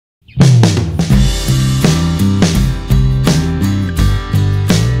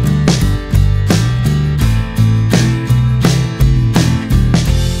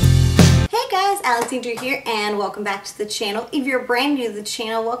here and welcome back to the channel. If you're brand new to the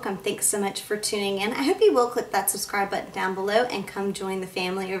channel, welcome. Thanks so much for tuning in. I hope you will click that subscribe button down below and come join the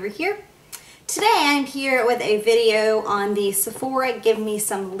family over here. Today I'm here with a video on the Sephora Give Me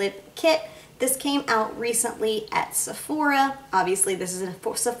Some Lip Kit. This came out recently at Sephora. Obviously this is a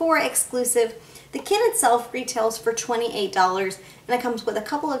Sephora exclusive. The kit itself retails for $28 and it comes with a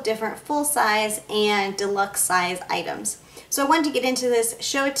couple of different full size and deluxe size items. So I wanted to get into this,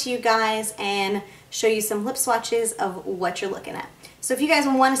 show it to you guys, and show you some lip swatches of what you're looking at. So if you guys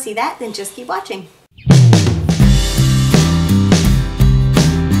want to see that, then just keep watching.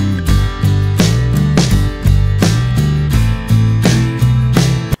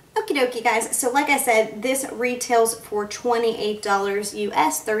 Okie dokie guys, so like I said, this retails for $28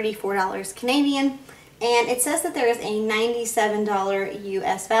 US, $34 Canadian, and it says that there is a $97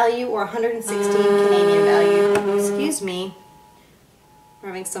 US value or 116 Canadian value. Excuse me. We're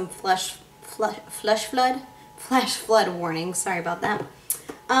having some flash flood warning. Sorry about that.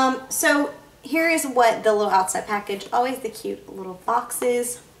 So here is what the little outside package, always the cute little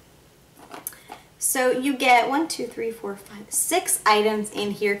boxes. So you get 6 items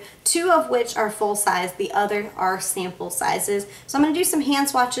in here, 2 of which are full size, the other are sample sizes. So I'm going to do some hand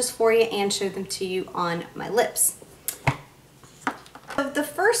swatches for you and show them to you on my lips. So the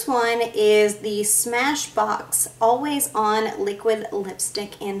first one is the Smashbox Always On Liquid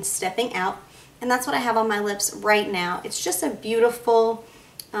Lipstick in Stepping Out, and that's what I have on my lips right now. It's just a beautiful,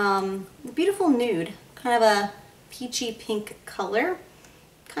 beautiful nude, kind of a peachy pink color.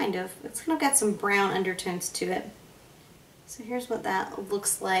 Kind of. It's kind of got some brown undertones to it. So here's what that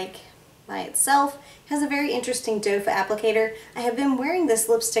looks like by itself. It has a very interesting doe foot applicator. I have been wearing this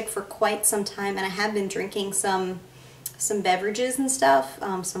lipstick for quite some time, and I have been drinking some beverages and stuff,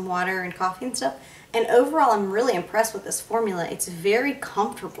 some water and coffee and stuff. And overall, I'm really impressed with this formula. It's very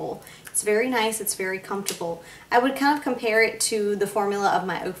comfortable. It's very nice. It's very comfortable. I would kind of compare it to the formula of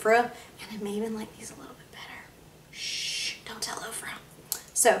my Ofra, and I may even like these a little bit better. Shh, don't tell Ofra.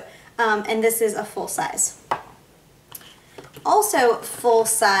 So, and this is a full size. Also full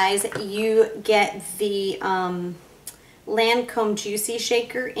size, you get the Lancome Juicy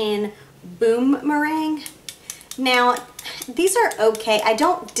Shaker in Boom Meringue. Now, these are okay. I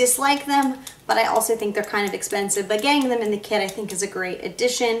don't dislike them, but I also think they're kind of expensive. But getting them in the kit I think is a great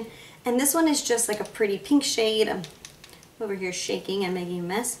addition. And this one is just like a pretty pink shade. I'm over here shaking and making a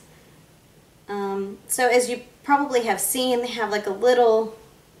mess. So as you probably have seen, they have like a little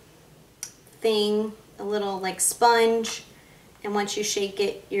thing, a little like sponge, and once you shake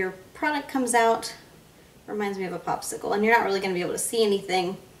it, your product comes out. Reminds me of a popsicle, and you're not really going to be able to see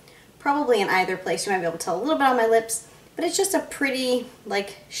anything. Probably in either place. You might be able to tell a little bit on my lips, but it's just a pretty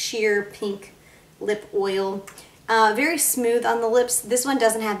like sheer pink lip oil. Very smooth on the lips. This one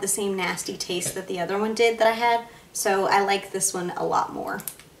doesn't have the same nasty taste that the other one did that I had, so I like this one a lot more.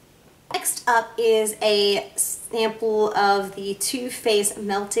 Next up is a sample of the Too Faced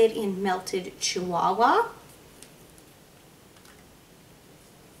Melted in Melted Chihuahua.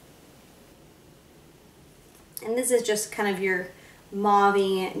 And this is just kind of your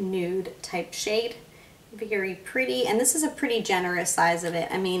mauve nude type shade. Very pretty, and this is a pretty generous size of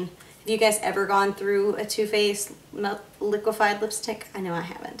it. I mean, have you guys ever gone through a Too Faced liquefied lipstick? I know I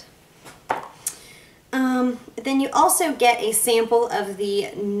haven't. Then you also get a sample of the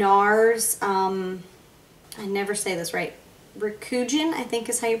NARS, I never say this right, Rikujin, I think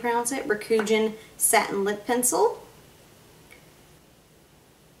is how you pronounce it, Rikujin Satin Lip Pencil.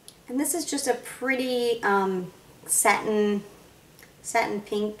 And this is just a pretty satin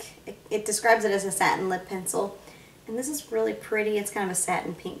pink. It describes it as a satin lip pencil. And this is really pretty. It's kind of a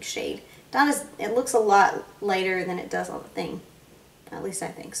satin pink shade. It looks a lot lighter than it does on the thing. At least I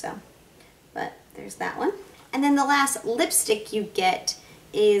think so. But there's that one. And then the last lipstick you get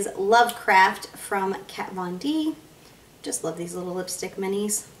is Lovecraft from Kat Von D. Just love these little lipstick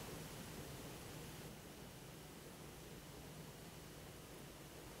minis.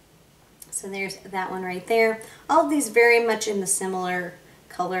 So there's that one right there. All of these very much in the similar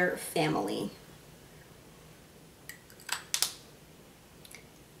color family.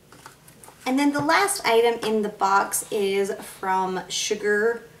 And then the last item in the box is from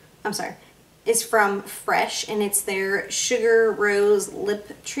Fresh, and it's their Sugar Rose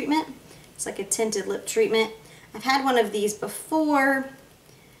Lip Treatment. It's like a tinted lip treatment. I've had one of these before.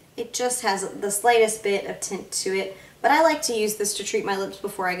 It just has the slightest bit of tint to it, but I like to use this to treat my lips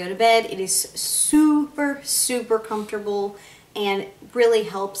before I go to bed. It is super, super comfortable and really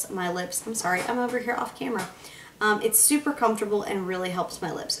helps my lips. I'm sorry, I'm over here off camera. It's super comfortable and really helps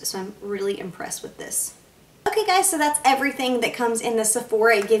my lips, so I'm really impressed with this. Okay guys, so that's everything that comes in the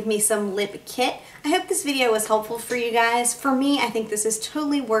Sephora Give Me Some Lip Kit. I hope this video was helpful for you guys. For me, I think this is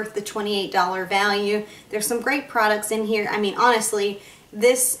totally worth the $28 value. There's some great products in here. I mean, honestly,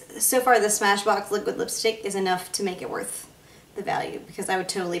 so far the Smashbox liquid lipstick is enough to make it worth the value, because I would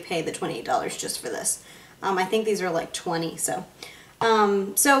totally pay the $28 just for this. I think these are like 20, so.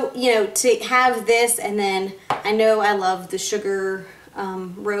 You know, to have this, and then I know I love the Sugar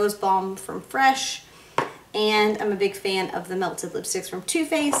Rose Balm from Fresh. And I'm a big fan of the melted lipsticks from Too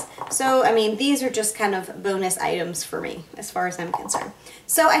Faced. So, I mean, these are just kind of bonus items for me, as far as I'm concerned.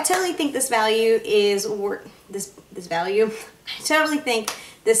 So, I totally think this value is worth, this value, I totally think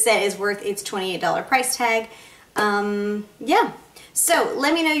this set is worth its $28 price tag. Yeah. So,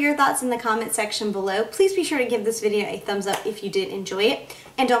 let me know your thoughts in the comment section below. Please be sure to give this video a thumbs up if you did enjoy it.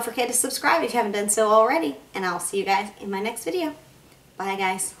 And don't forget to subscribe if you haven't done so already. And I'll see you guys in my next video. Bye,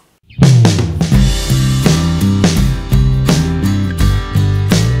 guys.